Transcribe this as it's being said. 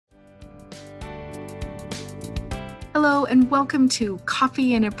Hello and welcome to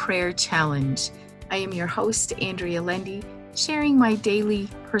Coffee and a Prayer Challenge. I am your host, Andrea Lendy, sharing my daily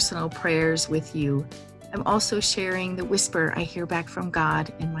personal prayers with you. I'm also sharing the whisper I hear back from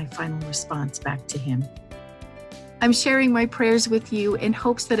God and my final response back to Him. I'm sharing my prayers with you in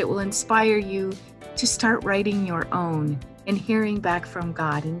hopes that it will inspire you to start writing your own and hearing back from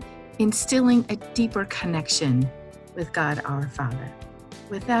God and instilling a deeper connection with God our Father.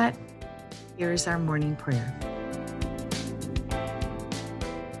 With that, here is our morning prayer.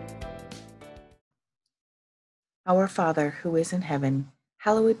 Our Father, who is in heaven,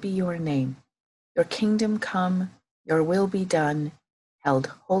 hallowed be your name. Your kingdom come, your will be done, held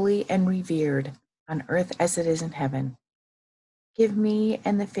holy and revered on earth as it is in heaven. Give me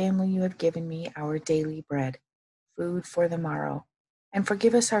and the family you have given me our daily bread, food for the morrow, and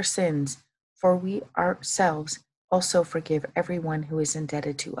forgive us our sins, for we ourselves also forgive everyone who is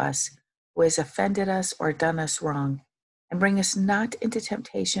indebted to us, who has offended us or done us wrong. And bring us not into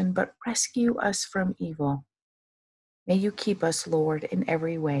temptation, but rescue us from evil. May you keep us, Lord, in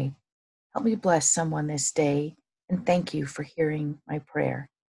every way. Help me bless someone this day, and thank you for hearing my prayer.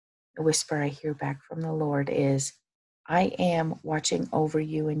 The whisper I hear back from the Lord is, I am watching over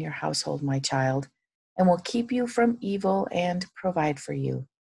you and your household, my child, and will keep you from evil and provide for you.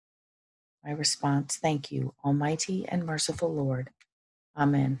 My response, thank you, Almighty and merciful Lord.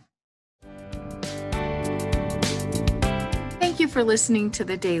 Amen. Thank you for listening to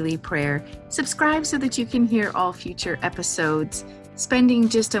the Daily Prayer. Subscribe so that you can hear all future episodes, spending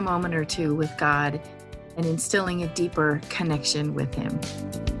just a moment or two with God and instilling a deeper connection with Him.